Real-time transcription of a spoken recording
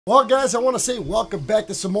Well, guys, I want to say welcome back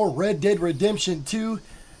to some more Red Dead Redemption 2.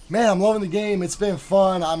 Man, I'm loving the game. It's been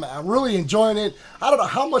fun. I'm really enjoying it. I don't know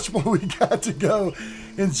how much more we got to go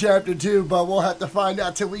in Chapter 2, but we'll have to find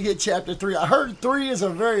out till we hit Chapter 3. I heard 3 is a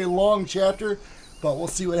very long chapter, but we'll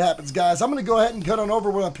see what happens, guys. I'm going to go ahead and cut on over.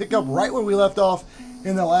 We're going to pick up right where we left off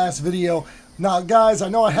in the last video. Now, guys, I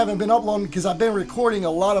know I haven't been uploading because I've been recording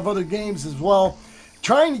a lot of other games as well.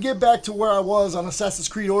 Trying to get back to where I was on Assassin's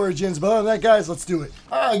Creed Origins, but other than that, guys, let's do it.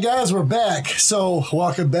 Alright, guys, we're back. So,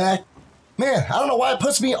 welcome back. Man, I don't know why it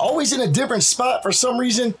puts me always in a different spot for some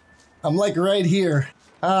reason. I'm like right here.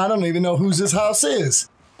 I don't even know whose this house is.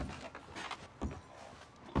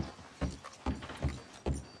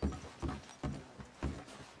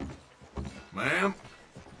 Ma'am?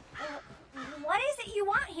 What is it you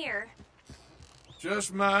want here?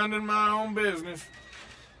 Just minding my own business.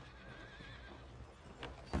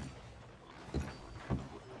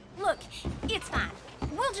 Look, it's fine.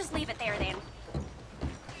 We'll just leave it there then.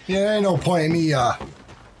 Yeah, there ain't no point in me,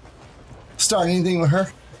 starting anything with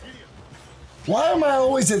her. Why am I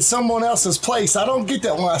always at someone else's place? I don't get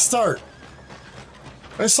that when I start.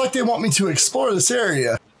 It's like they want me to explore this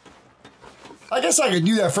area. I guess I could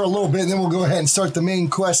do that for a little bit, and then we'll go ahead and start the main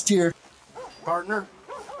quest here. Partner?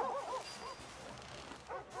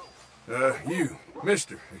 You,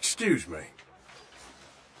 mister, excuse me.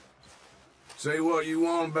 Say what you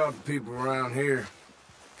want about the people around here.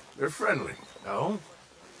 They're friendly. Oh?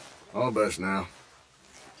 All the best now.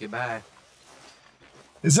 Goodbye.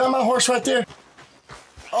 Is that my horse right there?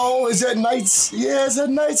 Oh, is that Knight's? Yeah, is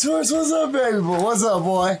that Knight's horse? What's up, baby boy? What's up,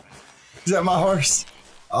 boy? Is that my horse?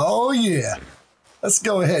 Oh, yeah. Let's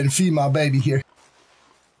go ahead and feed my baby here.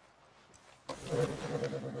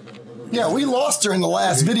 Yeah, we lost her in the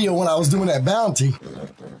last video when I was doing that bounty.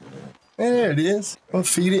 And there it is. We'll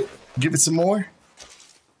feed it. Give it some more.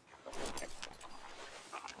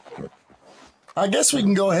 I guess we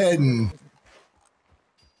can go ahead and...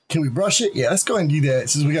 Can we brush it? Yeah, let's go ahead and do that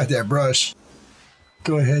since we got that brush.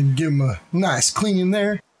 Go ahead and give him a nice cleaning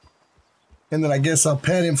there. And then I guess I'll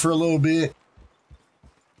pet him for a little bit.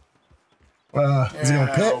 Is he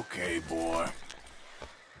gonna pet? Okay, boy.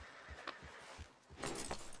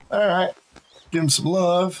 Alright. Give him some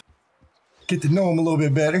love. Get to know him a little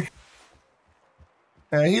bit better.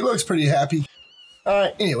 He looks pretty happy.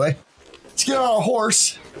 Alright, anyway. Let's get on our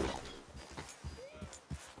horse. I'm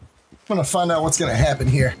gonna find out what's gonna happen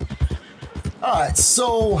here. Alright,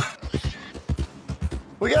 so...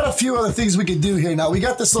 We got a few other things we could do here. Now, we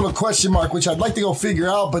got this little question mark, which I'd like to go figure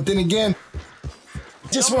out, but then again...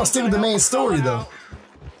 Just want to stick with the main story, though.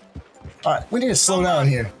 Alright, we need to slow down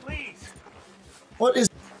here. What is...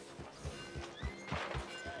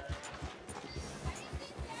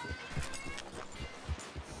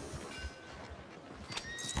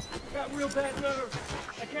 Real bad nerves.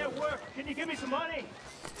 I can't work. Can you give me some money?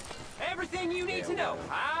 Everything you need to know.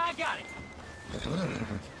 I got it.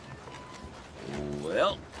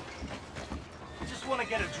 Well, I just want to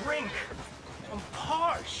get a drink. I'm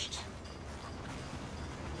parched.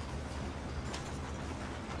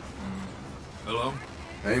 Hello?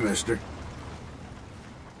 Hey, mister.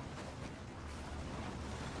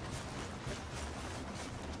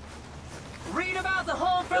 read about the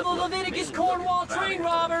hunt for the Leviticus Cornwall train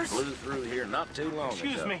robbers. Flew through here not too long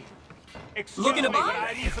Excuse ago. me. Excuse Looking to me, buy?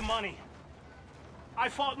 I need some money. I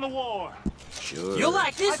fought in the war. Sure. You'll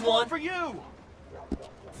like I this fought one. for you.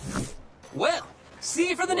 Well, see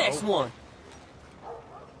you for the next one.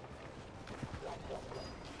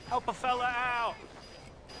 Help a fella out.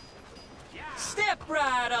 Step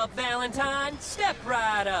right up, Valentine. Step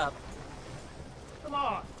right up. Come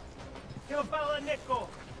on. Give a fella a nickel.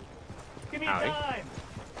 Give me a Howdy. dime.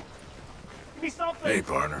 Give me something. Hey,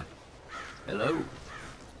 partner. Hello.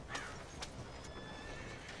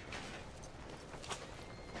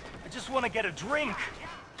 I just want to get a drink.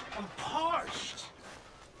 I'm parched.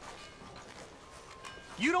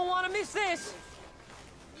 You don't want to miss this.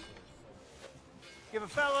 Give a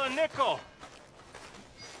fella a nickel.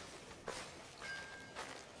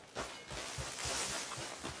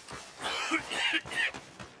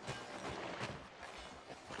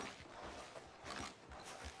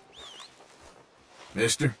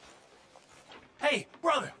 Mister? Hey,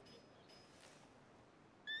 brother.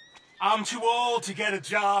 I'm too old to get a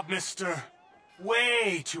job, mister.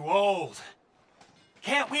 Way too old.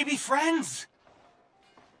 Can't we be friends?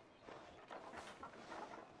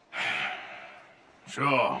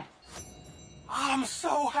 Sure. I'm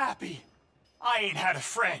so happy. I ain't had a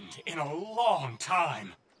friend in a long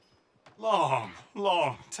time. Long,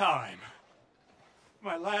 long time.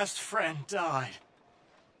 My last friend died.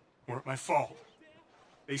 Weren't my fault.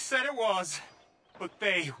 They said it was. but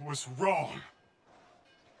they was wrong.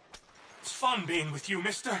 It's fun being with you,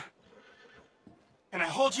 mister. Can I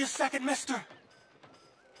hold you a second, mister?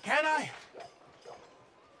 Can I?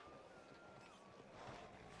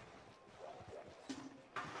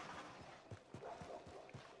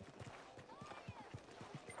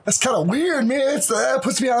 That's kind of weird, man. That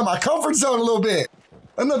puts me out of my comfort zone a little bit.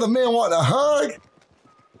 Another man wanting a hug.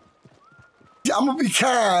 I'm gonna be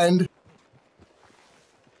kind.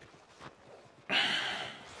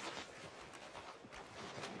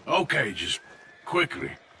 Okay, just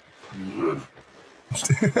quickly.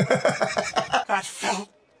 That felt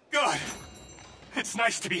good. It's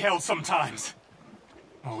nice to be held sometimes.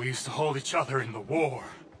 Oh, we used to hold each other in the war.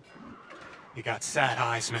 You got sad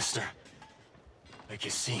eyes, mister. Like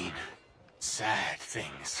you seen sad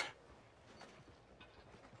things.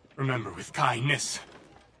 Remember, with kindness.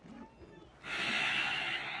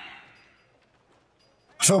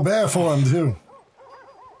 I feel bad for him, too.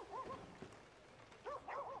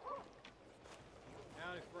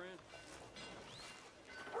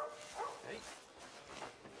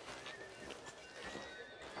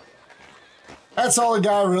 That's all the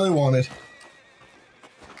guy really wanted.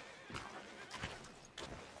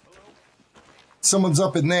 Someone's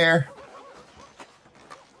up in there.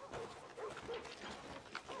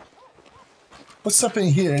 What's up in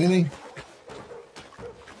here? Anything?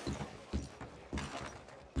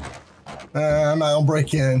 I'm not gonna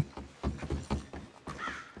break in.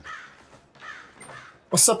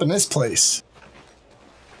 What's up in this place?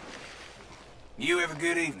 You have a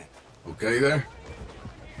good evening. Okay there?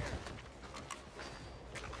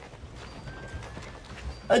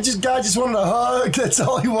 Guy just wanted a hug. That's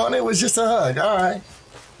all he wanted was just a hug. All right.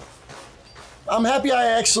 I'm happy I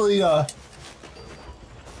actually,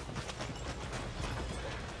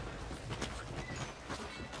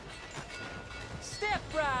 Step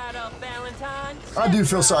right up, Valentine. I do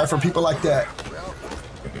feel sorry for people like that.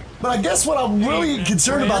 But I guess what I'm really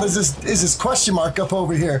concerned about is this question mark up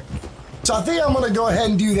over here. So I think I'm gonna go ahead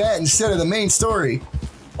and do that instead of the main story.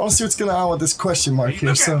 I want to see what's going on with this question mark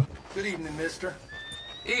here. So. Good evening, mister.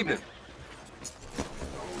 Evening.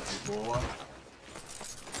 Boy.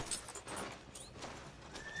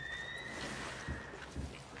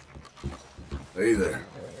 Hey there.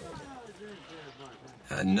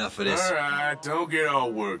 Enough of this. All right, don't get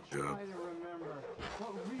all worked up.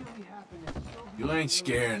 You ain't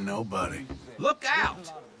scaring nobody. Look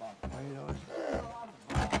out!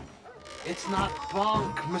 It's not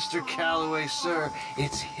bunk, Mr. Calloway, sir.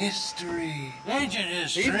 It's history. Ancient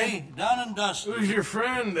history, done and dusted. Who's your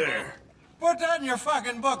friend there? Put that in your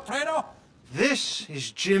fucking book, Plato. This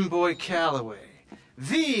is Jim Boy Calloway.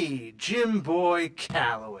 The Jim Boy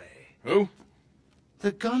Calloway. Who?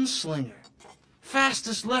 The gunslinger.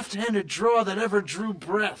 Fastest left-handed draw that ever drew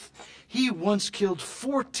breath. He once killed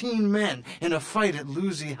 14 men in a fight at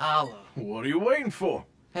Lucy Hollow. What are you waiting for?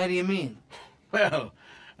 How do you mean? Well,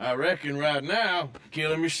 I reckon right now,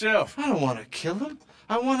 kill him yourself. I don't want to kill him.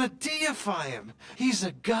 I want to deify him. He's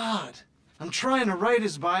a god. I'm trying to write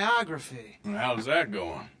his biography. How's that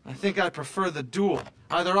going? I think I prefer the duel.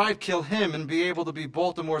 Either I'd kill him and be able to be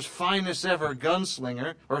Baltimore's finest ever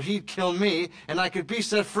gunslinger, or he'd kill me and I could be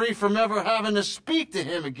set free from ever having to speak to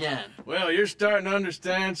him again. Well, you're starting to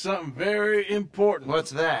understand something very important. What's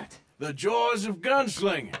that? The joys of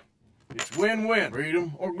gunslinging. It's win-win,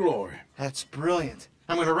 freedom or glory. That's brilliant.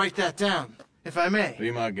 I'm going to write that down, if I may.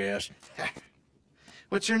 Be my guest.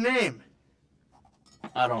 What's your name?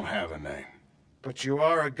 I don't have a name. But you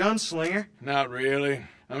are a gunslinger. Not really.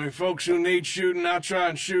 I mean, folks who need shooting, I'll try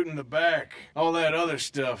and shoot in the back. All that other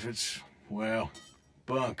stuff, it's, well,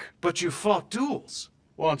 bunk. But you fought duels.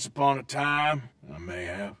 Once upon a time, I may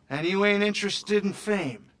have. And you ain't interested in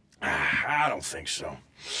fame. I don't think so.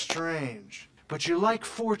 Strange. But you like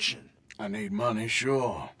fortune. I need money,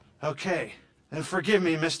 sure. Okay. Then forgive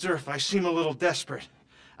me, mister, if I seem a little desperate.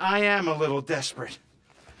 I am a little desperate.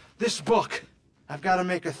 This book, I've got to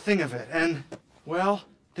make a thing of it, and, well,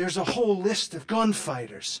 there's a whole list of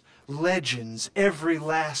gunfighters. Legends, every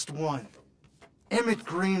last one. Emmett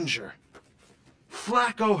Granger,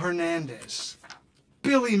 Flaco Hernandez,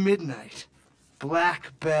 Billy Midnight,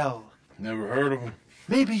 Black Belle. Never heard of him.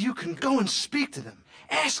 Maybe you can go and speak to them.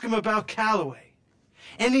 Ask them about Calloway.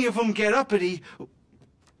 Any of them get uppity,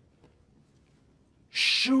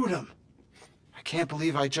 shoot them. I can't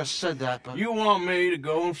believe I just said that, but... You want me to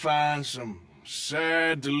go and find some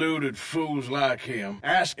sad, deluded fools like him,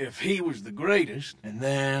 ask if he was the greatest, and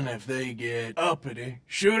then if they get uppity,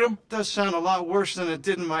 shoot him? Does sound a lot worse than it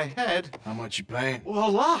did in my head. How much you paying? Well, a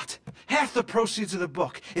lot. Half the proceeds of the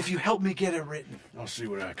book, if you help me get it written. I'll see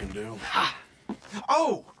what I can do. Ha!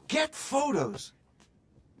 Oh, get photos.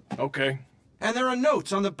 Okay. And there are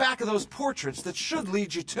notes on the back of those portraits that should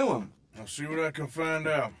lead you to him. I'll see what I can find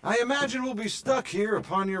out. I imagine we'll be stuck here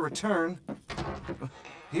upon your return.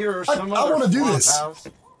 Here are some I other wanna do flop this. house.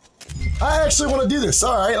 I actually want to do this.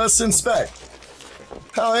 All right, let's inspect.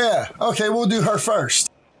 Oh, yeah. Okay, we'll do her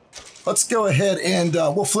first. Let's go ahead and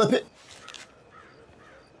we'll flip it.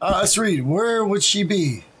 Let's read. Where would she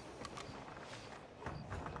be?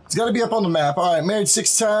 It's got to be up on the map. All right, married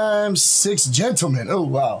 6 times, 6 gentlemen. Oh,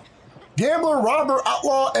 wow. Gambler, robber,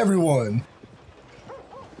 outlaw, everyone.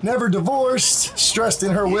 Never divorced, stressed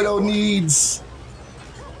in her widow needs.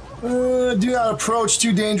 Do not approach,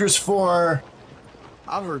 too dangerous for...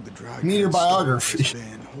 I've heard the drug Meet her biography. has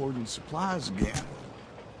been hoarding supplies again.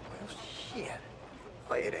 Well, shit.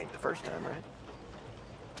 Well, it ain't the first time, right?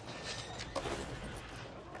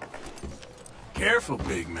 Careful,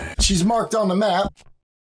 big man. She's marked on the map.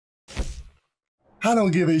 I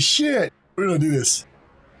don't give a shit. We're gonna do this.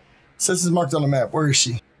 Says it's marked on the map. Where is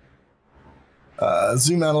she?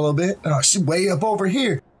 Zoom out a little bit. Oh, she's way up over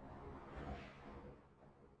here.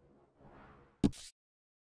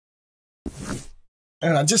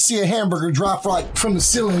 And I just see a hamburger drop right from the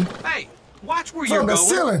ceiling. Hey, watch where you're From the going.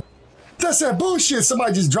 ceiling. That's that bullshit.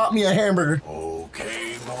 Somebody just dropped me a hamburger.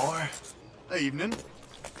 Okay, boy. Evening.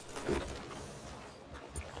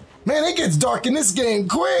 Man, it gets dark in this game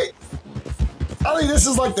quick. I think this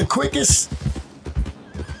is like the quickest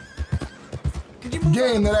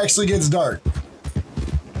game that actually gets dark.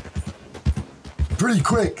 Pretty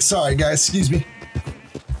quick. Sorry, guys. Excuse me.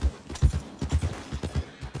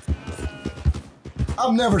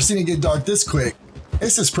 I've never seen it get dark this quick.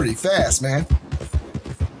 This is pretty fast, man.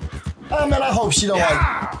 Oh, man, I hope she don't,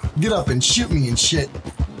 like, get up and shoot me and shit.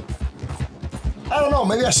 I don't know.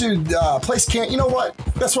 Maybe I should place camp. You know what?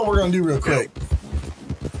 That's what we're going to do real quick.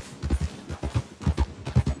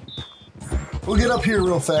 We'll get up here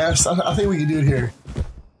real fast. I think we can do it here.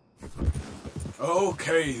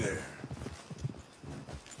 Okay, there.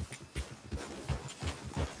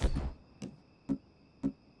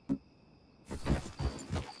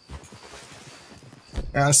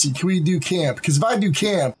 Let's see. Can we do camp? Because if I do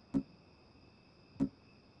camp,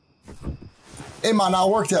 it might not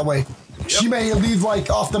work that way. Yep. She may leave like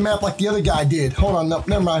off the map like the other guy did. Hold on. No,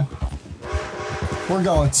 never mind. We're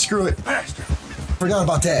going. Screw it. Faster. Forgot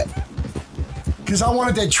about that. Because I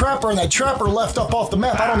wanted that trapper, and that trapper left up off the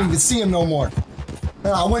map. I don't even see him no more.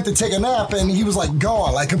 And I went to take a nap, and he was like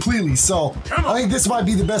gone, like completely. So I think this might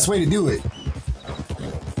be the best way to do it.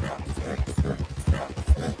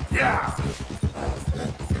 Yeah.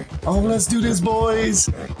 Oh, let's do this, boys.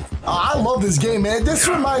 I love this game, man. This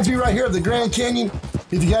reminds me right here of the Grand Canyon.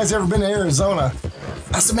 If you guys ever been to Arizona.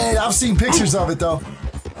 Man, I've seen pictures of it, though.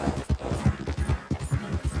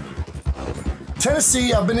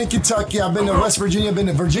 Tennessee, I've been in Kentucky, I've been to West Virginia, I've been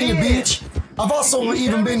to Virginia Beach. I've also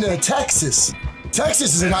even been to Texas.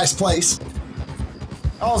 Texas is a nice place.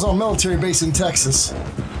 I was on a military base in Texas.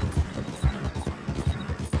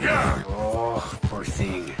 Yeah. Oh, poor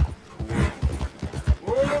thing.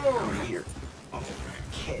 Whoa. Here.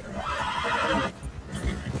 Okay.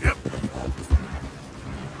 Yep.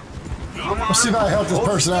 Let's see if I help this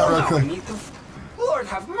person out real quick. Lord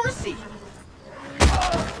have mercy!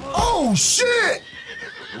 Oh, shit!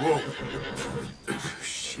 Whoa.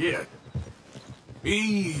 Shit.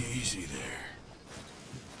 Easy there.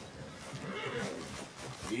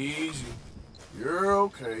 Easy. You're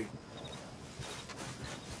okay.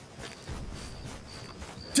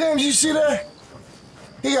 James, you see that?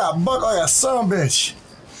 He got bucked like a son of a bitch.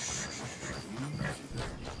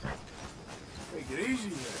 Take it easy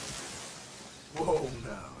there. Whoa,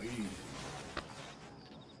 now,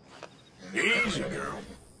 easy. Easy, girl.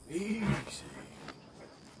 Easy.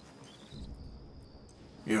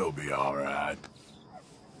 You'll be all right.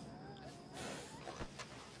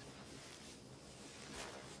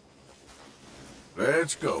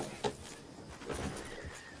 Let's go.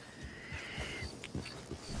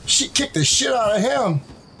 She kicked the shit out of him.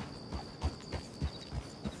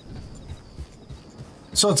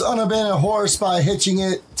 So it's unabandoned horse by hitching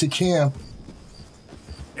it to camp.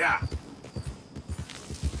 Yeah.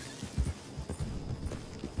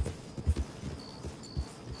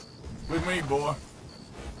 With me, boy.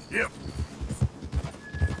 Yep.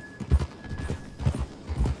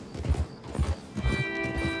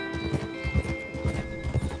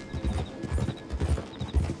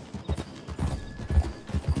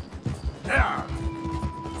 Yeah.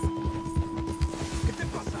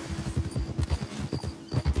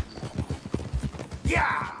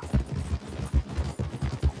 Yeah.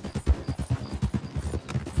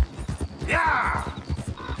 Yeah.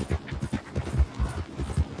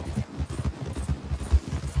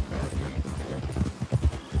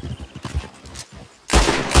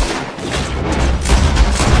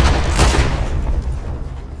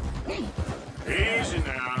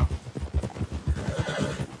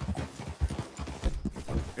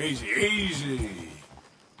 Easy, easy.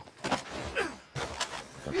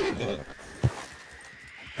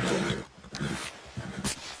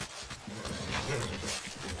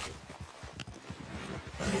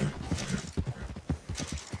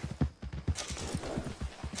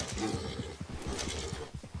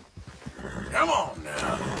 Come on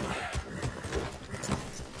now.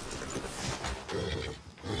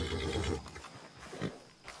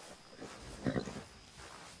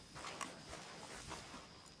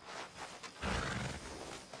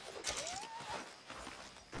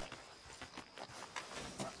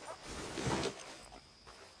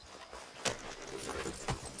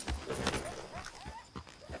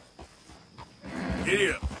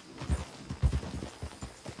 Giddy up.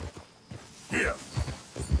 Yeah.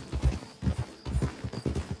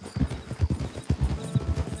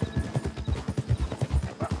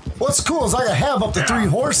 What's cool is I can have up to 3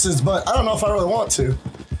 horses, but I don't know if I really want to.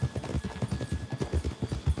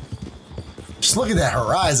 Just look at that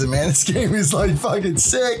horizon, man. This game is like fucking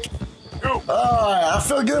sick. I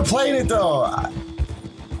feel good playing it though. I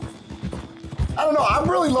don't know. I'm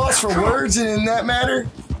really lost for words in that matter.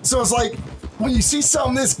 So it's like when you see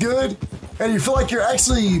something this good and you feel like you're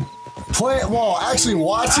actually actually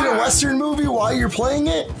watching a Western movie while you're playing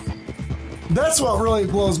it. That's what really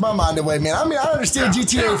blows my mind away, man. I mean, I understand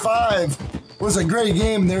GTA 5 was a great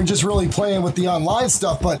game. They're just really playing with the online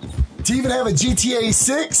stuff, but to even have a GTA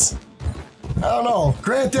 6, I don't know.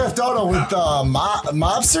 Grand Theft Auto with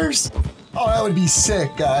mobsters? Oh, that would be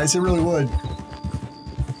sick, guys. It really would.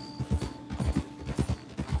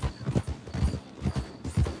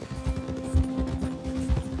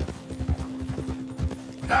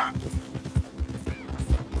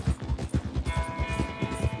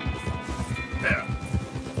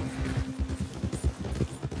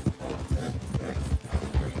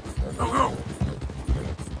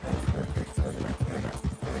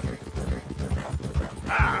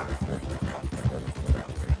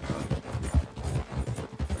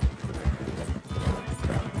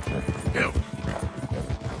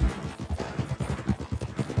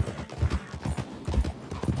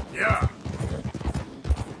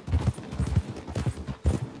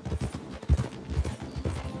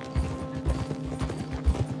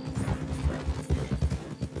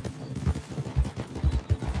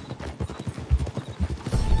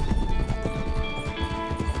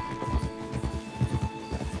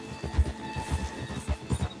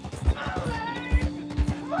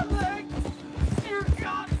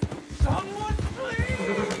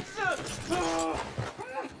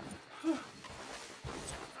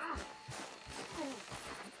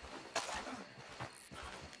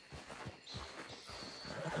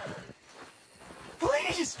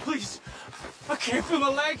 Please. I can't feel my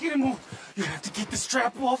leg anymore. You have to get the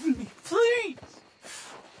strap off of me, please.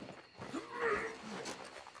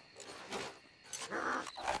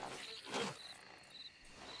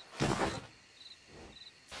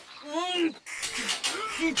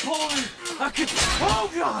 Keep pulling. I can.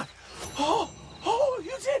 Oh God! Oh!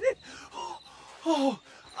 You did it! Oh!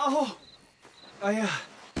 I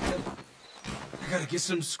gotta get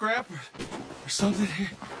some scrap or something here.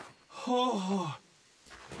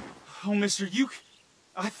 Oh, mister,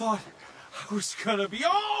 I thought I was gonna be,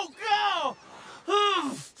 oh, God!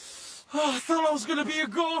 I thought I was gonna be a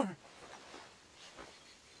goner.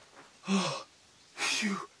 Oh,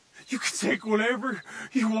 you can take whatever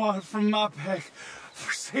you want from my pack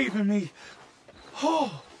for saving me.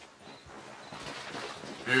 Oh.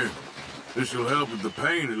 Here, this will help with the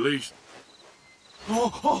pain at least.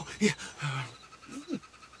 Oh, yeah.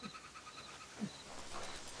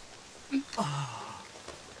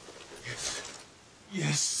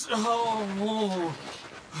 Yes. Oh.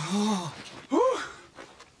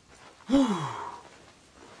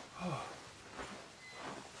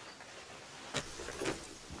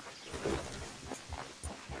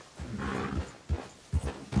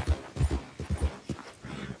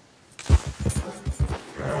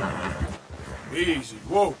 Easy.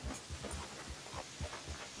 Whoa.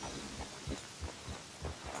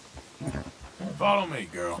 Follow me,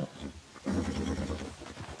 girl.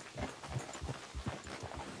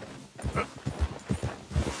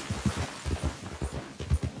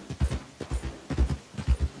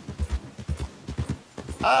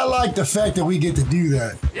 I like the fact that we get to do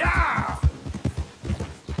that. Yeah!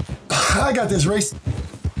 I got this race.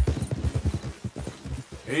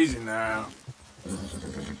 Easy now.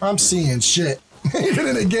 I'm seeing shit. Even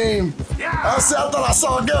in the game. Yeah! I thought I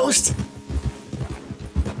saw a ghost.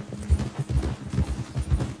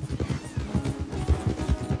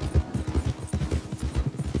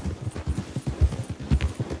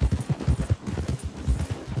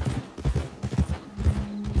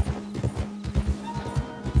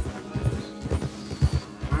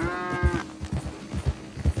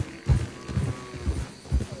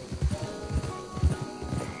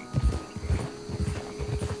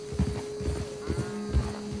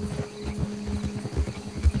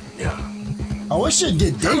 I wish it'd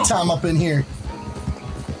get daytime up in here.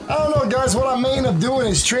 I don't know, guys. What I may end up doing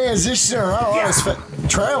is transitioning around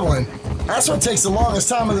traveling. That's what takes the longest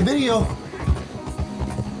time of the video.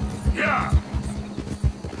 Yeah.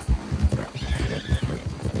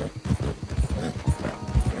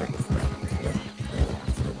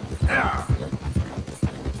 Yeah.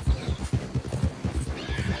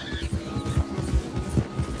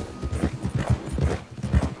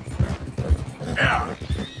 Yeah.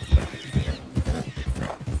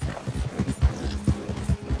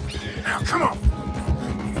 Now, come on.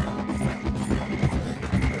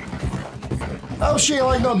 Oh, she ain't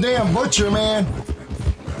like no damn butcher, man.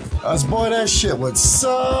 Us boy, that shit would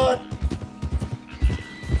suck.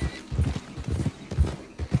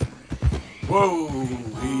 Whoa,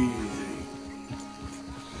 easy.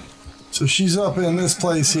 So she's up in this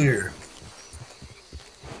place here.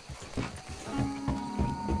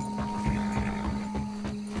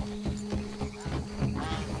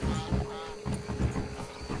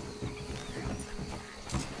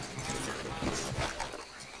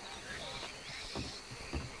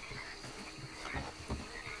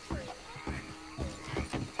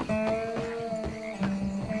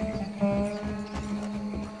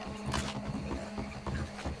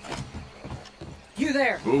 You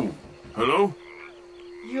there? Oh, hello?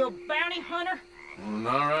 You a bounty hunter? Well,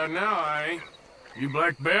 not right now, I ain't. You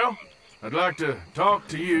Black Belle? I'd like to talk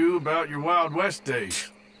to you about your Wild West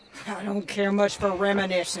days. I don't care much for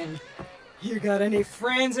reminiscing. You got any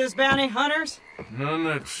friends as bounty hunters? None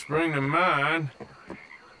that spring to mind.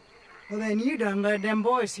 Well, then you done led them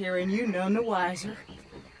boys here and you none the wiser.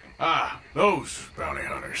 Ah, those bounty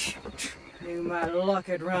hunters. Knew my luck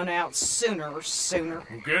had run out sooner or sooner.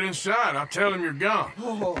 Well, get inside. I'll tell them you're gone.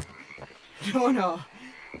 Oh, no.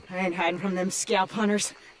 I ain't hiding from them scalp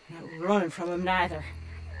hunters. Not running from them neither.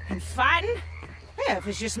 And fighting? Yeah, if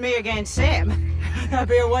it's just me against them, that'd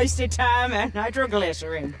be a wasted time and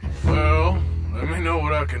nitroglycerin. Well, let me know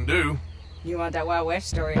what I can do. You want that Wild West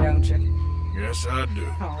story, don't you? Yes, I do.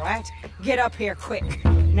 All right, get up here quick.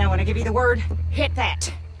 Now when I give you the word, hit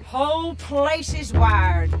that. Whole place is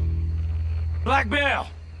wired. Black Belle,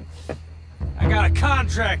 I got a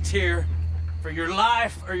contract here for your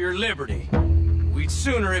life or your liberty. We'd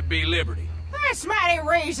sooner it be liberty. That's mighty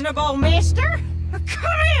reasonable, mister.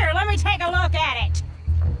 Come here, let me take a look at it.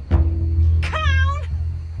 Come on.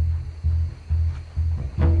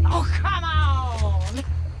 Oh, come on.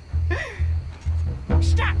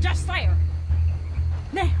 Stop just there.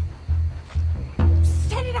 Now,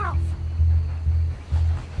 set it off.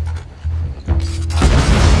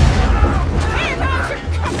 Here goes your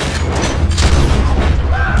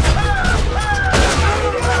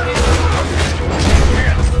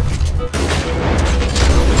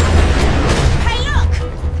Hey, look!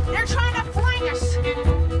 They're trying to flank us!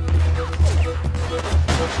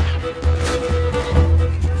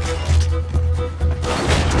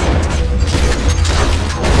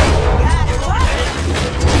 Got it, what?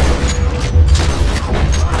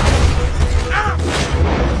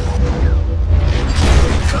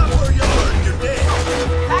 Where you are, you're dead.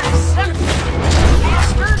 Son of a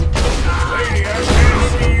bastard! Lady, I can't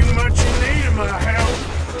see you much in need of my help.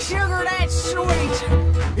 Sugar, that's sweet.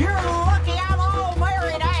 You're lucky I'm all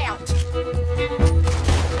married out.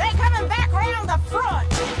 They coming back round the front.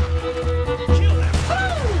 Kill them.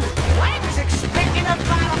 I was expecting a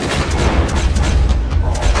battle.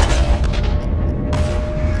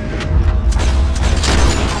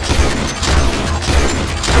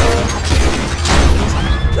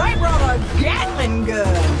 They brought a Gatling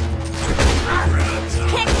gun.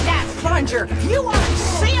 Kick that plunger. You want to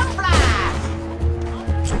see 'em fly.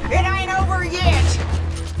 It ain't over yet.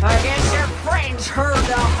 I guess your friends heard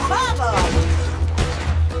the hubbub.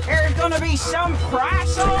 There's gonna be some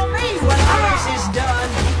price on me when all this is done.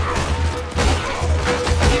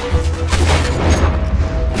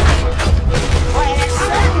 Well, at a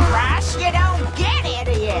certain price, you don't get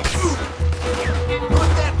idiots. Put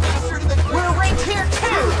that bastard in the ground. We're right here,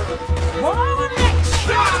 too. One that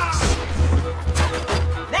chucks.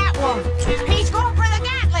 That one. He's going for the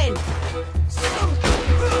Gatling.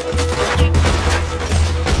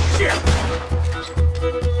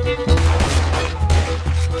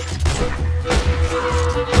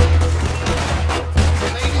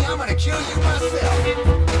 Lady, I'm gonna kill you myself.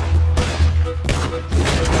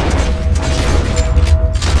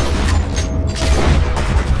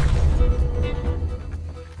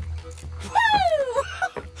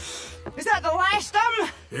 Woo! Is that the last of them?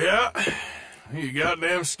 Yeah. You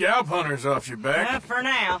goddamn scalp hunters off your back. For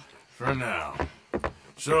now. For now.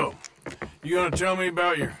 So, you gonna tell me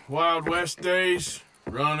about your Wild West days?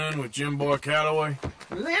 Running with Jim Boy Calloway?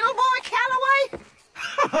 Little boy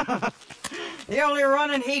Calloway? The only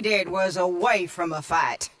running he did was away from a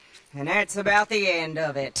fight. And that's about the end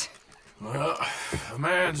of it. Well, the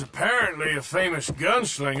man's apparently a famous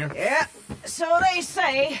gunslinger. Yeah, so they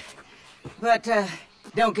say. But,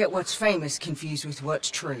 don't get what's famous confused with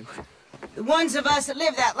what's true. The ones of us that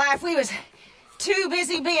lived that life, we was too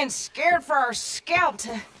busy being scared for our scalp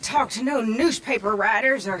to talk to no newspaper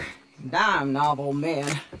writers or dime novel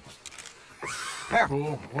men.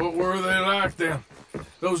 Well, what were they like then?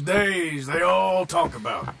 Those days they all talk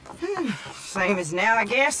about. Same as now, I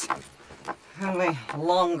guess. Only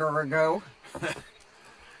longer ago.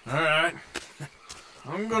 All right.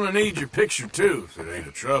 I'm gonna need your picture, too, if it ain't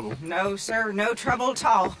a trouble. No, sir, no trouble at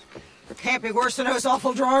all. Can't be worse than those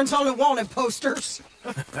awful drawings on the wanted posters.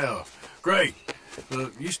 Hell, great.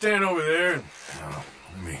 Look, you stand over there and...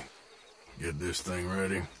 let me get this thing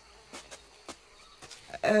ready.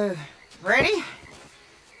 Ready?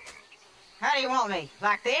 How do you want me?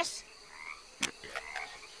 Like this?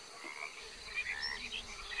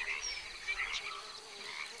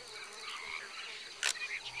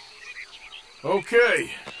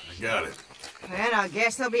 Okay, I got it. Then I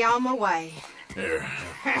guess I'll be on my way. There.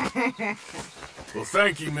 Well,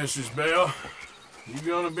 thank you, Mrs. Belle. You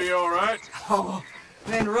gonna be all right? Oh,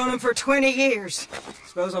 been running for 20 years.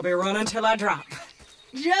 Suppose I'll be running till I drop.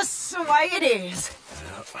 Just the way it is.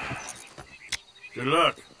 Yeah. Good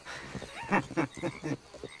luck.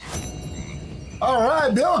 All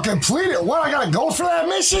right, Bill, completed. What, I gotta go for that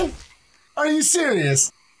mission? Are you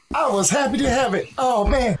serious? I was happy to have it. Oh,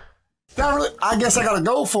 man. That really, I guess I gotta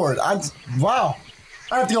go for it. Wow.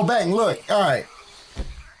 I have to go back and look. All right.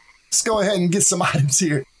 Let's go ahead and get some items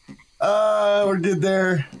here. We're good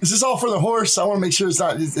there. Is this all for the horse? I want to make sure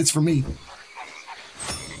it's for me.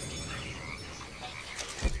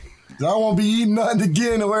 I won't be eating nothing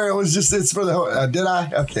again where it was just, it's for the horse. Did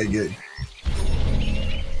I? Okay, good.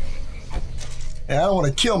 Yeah, I don't want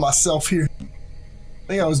to kill myself here. I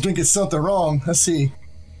think I was drinking something wrong. Let's see.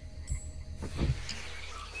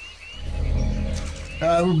 All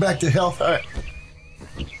right, we're back to health. All right.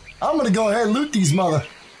 I'm going to go ahead and loot these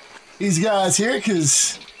guys here,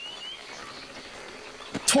 because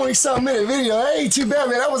 20-something minute video. That ain't too bad,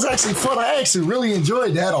 man. That was actually fun. I actually really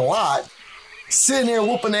enjoyed that a lot. Sitting there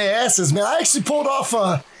whooping their asses, man. I actually pulled off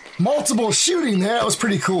multiple shooting there. That was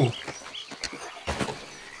pretty cool.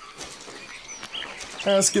 All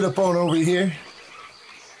right, let's get up on over here.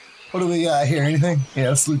 What do we got here? Anything? Yeah,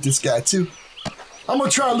 let's loot this guy too. I'm going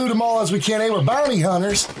to try to loot them all as we can. They were bounty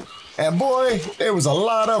hunters. And boy, there was a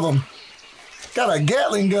lot of them. Got a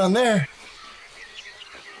Gatling gun there.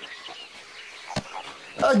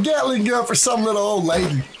 A Gatling gun for some little old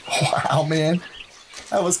lady. Wow, man.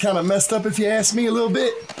 That was kind of messed up if you ask me a little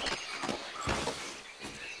bit.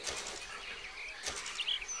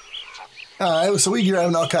 Alright, so we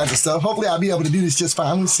grabbing all kinds of stuff. Hopefully I'll be able to do this just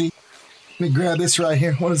fine. Let's see. Let me grab this right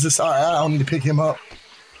here. What is this? Alright, I don't need to pick him up.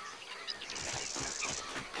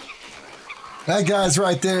 That guy's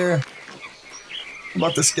right there. How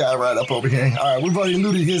about this guy right up over here? Alright, we've already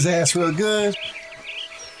looted his ass real good.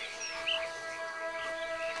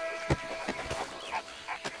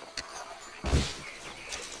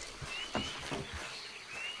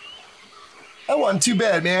 That wasn't too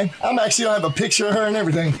bad, man. I'm actually gonna have a picture of her and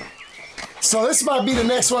everything. So this might be the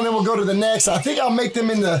next one, then we'll go to the next. I think I'll make them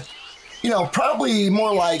in the, probably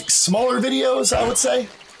more like smaller videos, I would say.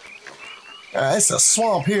 Alright, it's a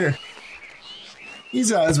swamp here.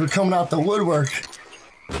 These guys were coming out the woodwork.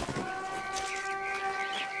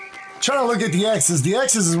 Trying to look at the X's. The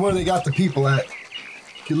X's is where they got the people at.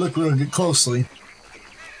 If you look real good closely.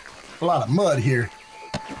 A lot of mud here.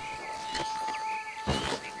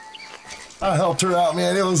 I helped her out,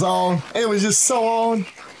 man. It was on. It was just so on.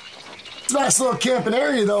 It's a nice little camping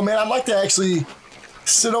area, though, man. I'd like to actually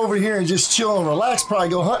sit over here and just chill and relax. Probably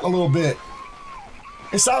go hunting a little bit.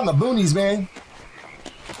 It's out in the boonies, man.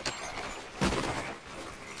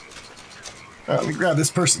 All right, let me grab this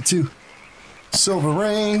person, too. Silver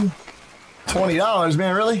ring. $20,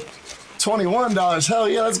 man, really? $21. Hell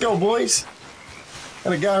yeah, let's go, boys.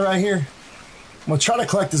 Got a guy right here. I'm going to try to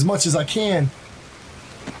collect as much as I can.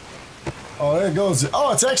 Oh, there it goes.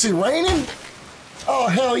 Oh, it's actually raining? Oh,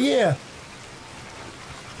 hell yeah.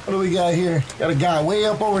 What do we got here? Got a guy way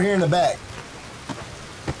up over here in the back.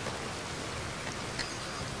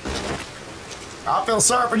 I feel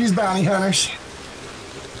sorry for these bounty hunters.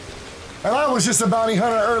 And I was just a bounty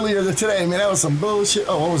hunter earlier today, man. That was some bullshit.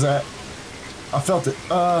 Oh, what was that? I felt it.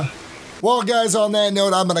 Well, guys, on that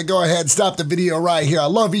note, I'm going to go ahead and stop the video right here. I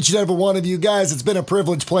love each and every one of you guys. It's been a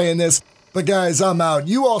privilege playing this. But guys, I'm out.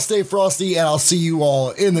 You all stay frosty, and I'll see you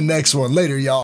all in the next one. Later, y'all.